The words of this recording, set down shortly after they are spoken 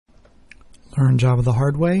Learn Java the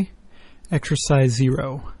hard way. Exercise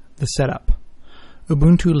 0, the setup.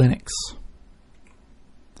 Ubuntu Linux.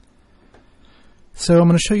 So I'm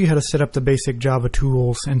going to show you how to set up the basic Java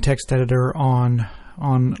tools and text editor on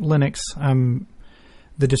Linux.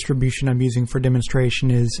 The distribution I'm using for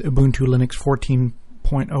demonstration is Ubuntu Linux 14.04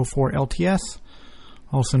 LTS,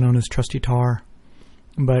 also known as Trusty Tahr,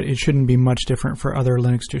 but it shouldn't be much different for other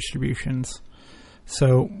Linux distributions.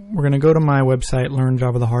 So we're going to go to my website, Learn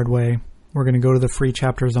Java the Hard Way. We're going to go to the free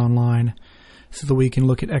chapters online so that we can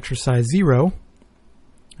look at exercise 0,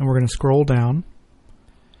 and we're going to scroll down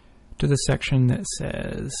to the section that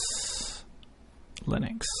says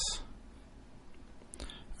Linux.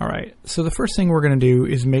 Alright, so the first thing we're going to do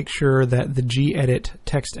is make sure that the GEdit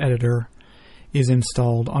text editor is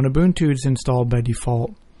installed. On Ubuntu, it's installed by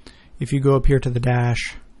default. If you go up here to the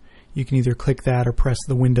dash, you can either click that or press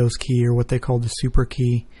the Windows key, or what they call the super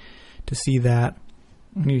key, to see that.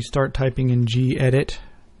 When you start typing in GEdit,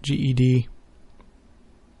 G-E-D,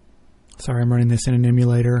 sorry, I'm running this in an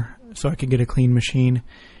emulator so I can get a clean machine,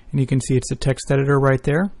 and you can see it's a text editor right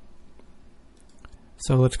there.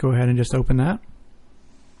 So let's go ahead and just open that.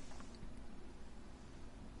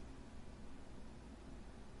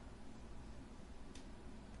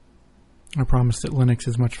 I promise that Linux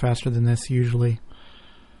is much faster than this usually.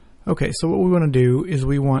 Okay, so what we want to do is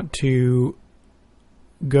we want to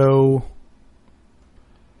go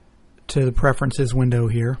to the preferences window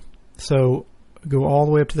here. So go all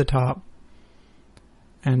the way up to the top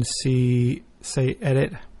and say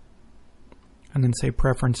edit, and then say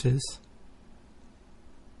preferences.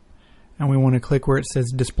 And we want to click where it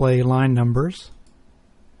says display line numbers.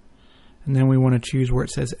 And then we want to choose where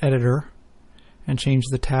it says editor and change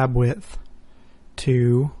the tab width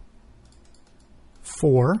to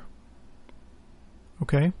 4.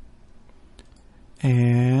 Okay.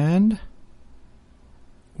 And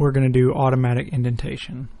we're going to do automatic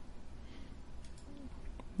indentation.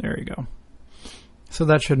 There you go. So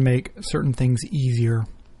that should make certain things easier.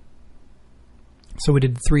 So we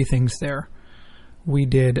did 3 things there. We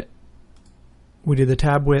did the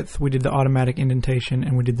tab width, we did the automatic indentation,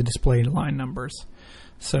 and we did the display line numbers.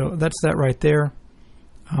 So that's that right there.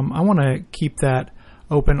 I want to keep that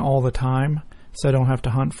open all the time so I don't have to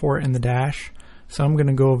hunt for it in the dash. So I'm going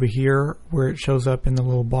to go over here where it shows up in the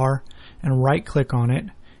little bar and right click on it,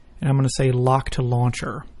 and I'm going to say lock to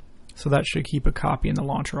launcher. So that should keep a copy in the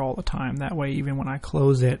launcher all the time. That way even when I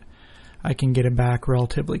close it, I can get it back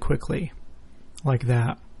relatively quickly, like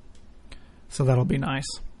that. So that'll be nice.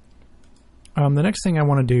 The next thing I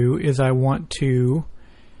want to do is I want to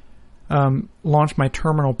launch my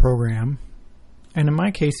terminal program. And in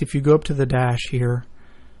my case, if you go up to the dash here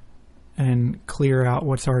and clear out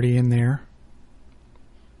what's already in there,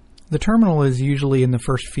 the terminal is usually in the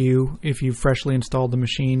first few if you've freshly installed the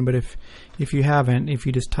machine, but if you haven't, if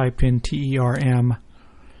you just type in TERM,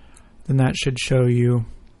 then that should show you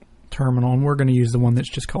terminal. And we're going to use the one that's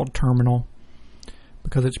just called terminal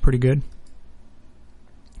because it's pretty good.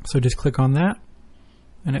 So just click on that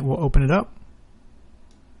and it will open it up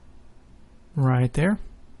right there.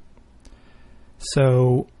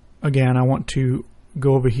 So again, I want to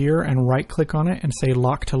go over here and right click on it and say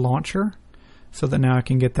lock to launcher, so that now I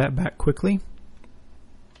can get that back quickly.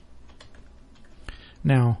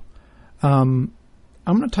 Now, I'm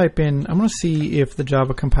going to see if the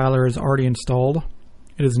Java compiler is already installed.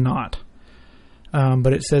 It is not,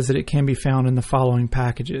 but it says that it can be found in the following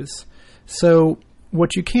packages. So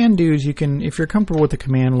what you can do is you can, if you're comfortable with the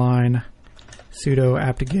command line, sudo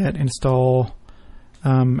apt-get install,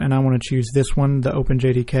 and I want to choose this one, the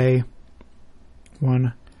OpenJDK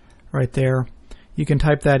one right there. You can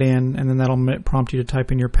type that in, and then that'll prompt you to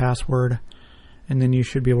type in your password, and then you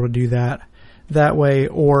should be able to do that that way.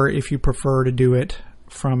 Or if you prefer to do it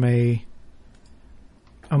from a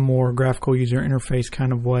more graphical user interface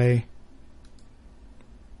kind of way,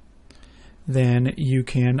 then you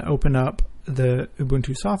can open up the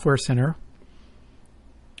Ubuntu Software Center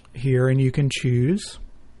here, and you can choose,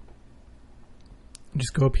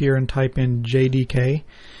 just go up here and type in JDK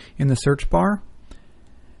in the search bar,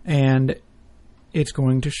 and it's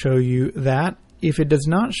going to show you that. If it does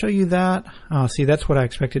not show you that, see, that's what I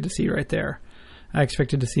expected to see right there. I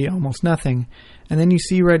expected to see almost nothing. And then you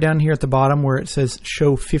see right down here at the bottom where it says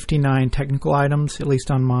show 59 technical items, at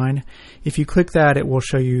least on mine. If you click that, it will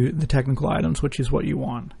show you the technical items, which is what you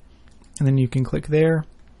want. And then you can click there,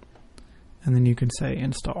 and then you can say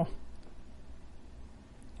install.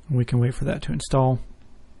 And we can wait for that to install.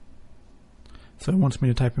 So it wants me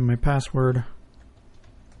to type in my password.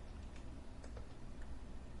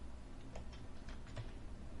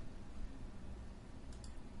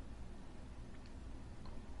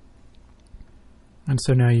 And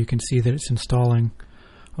so now you can see that it's installing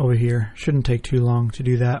over here. Shouldn't take too long to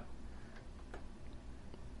do that.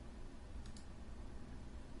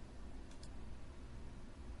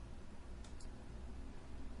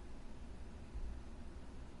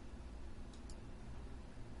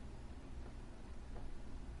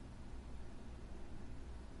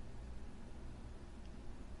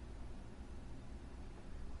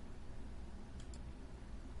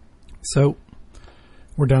 So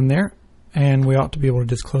we're done there, and we ought to be able to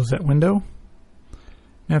just close that window.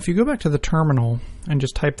 Now if you go back to the terminal and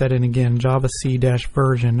just type that in again,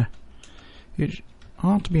 javac-version, it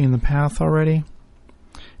ought to be in the path already,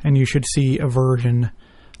 and you should see a version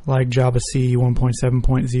like javac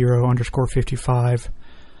 1.7.0_55.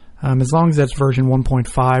 As long as that's version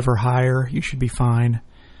 1.5 or higher, you should be fine.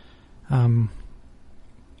 A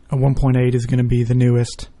 1.8 is going to be the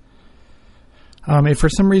newest. If for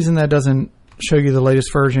some reason that doesn't show you the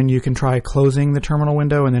latest version, you can try closing the terminal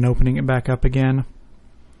window and then opening it back up again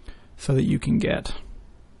so that you can get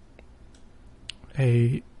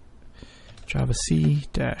a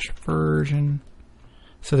javac-version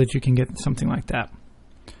so that you can get something like that.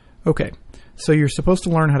 Okay, so you're supposed to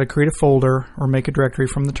learn how to create a folder or make a directory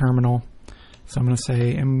from the terminal. So I'm going to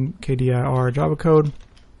say mkdir java code.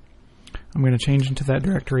 I'm going to change into that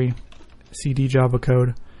directory, cd java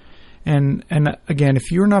code. And again,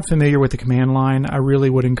 if you're not familiar with the command line, I really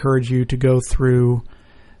would encourage you to go through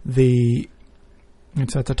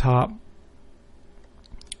it's at the top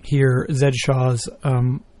here, Zed Shaw's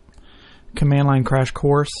command line crash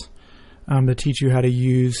course to teach you how to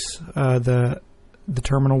use the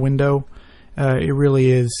terminal window. It really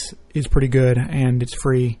is pretty good, and it's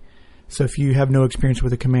free. So if you have no experience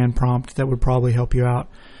with a command prompt, that would probably help you out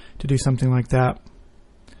to do something like that.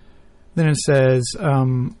 Then it says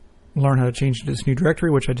learn how to change to this new directory,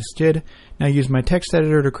 which I just did. Now use my text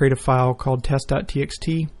editor to create a file called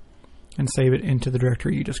test.txt and save it into the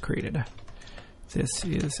directory you just created. This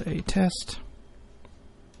is a test.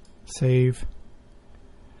 Save.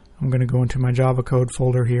 I'm going to go into my Java code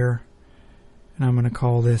folder here, and I'm going to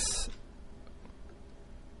call this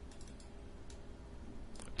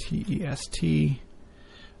test.txt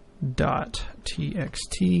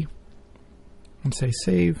and say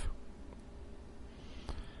save.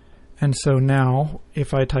 And so now,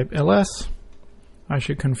 if I type ls, I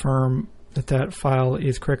should confirm that that file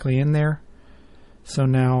is correctly in there. So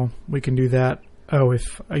now we can do that. Oh,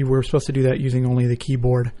 if we're supposed to do that using only the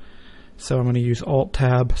keyboard. So I'm going to use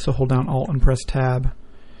Alt-Tab. So hold down Alt and press Tab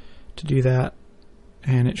to do that.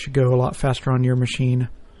 And it should go a lot faster on your machine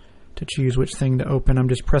to choose which thing to open. I'm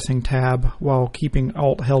just pressing Tab while keeping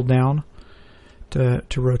Alt held down to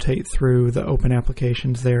rotate through the open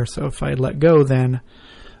applications there. So if I let go then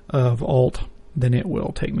of Alt, then it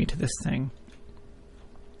will take me to this thing.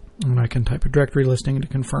 And I can type a directory listing to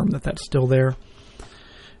confirm that that's still there.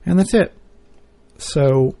 And that's it.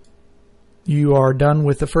 So you are done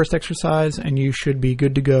with the first exercise, and you should be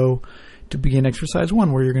good to go to begin exercise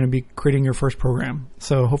 1, where you're going to be creating your first program.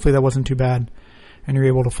 So hopefully that wasn't too bad, and you're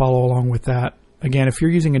able to follow along with that. Again, if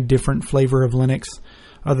you're using a different flavor of Linux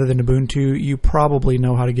other than Ubuntu, you probably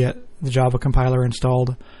know how to get the Java compiler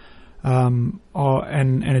installed and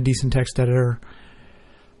a decent text editor.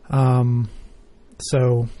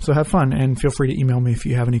 So have fun, and feel free to email me if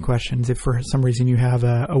you have any questions. If for some reason you have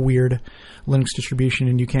a weird Linux distribution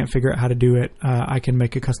and you can't figure out how to do it, I can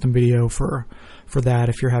make a custom video for that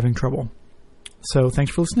if you're having trouble. So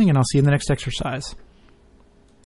thanks for listening, and I'll see you in the next exercise.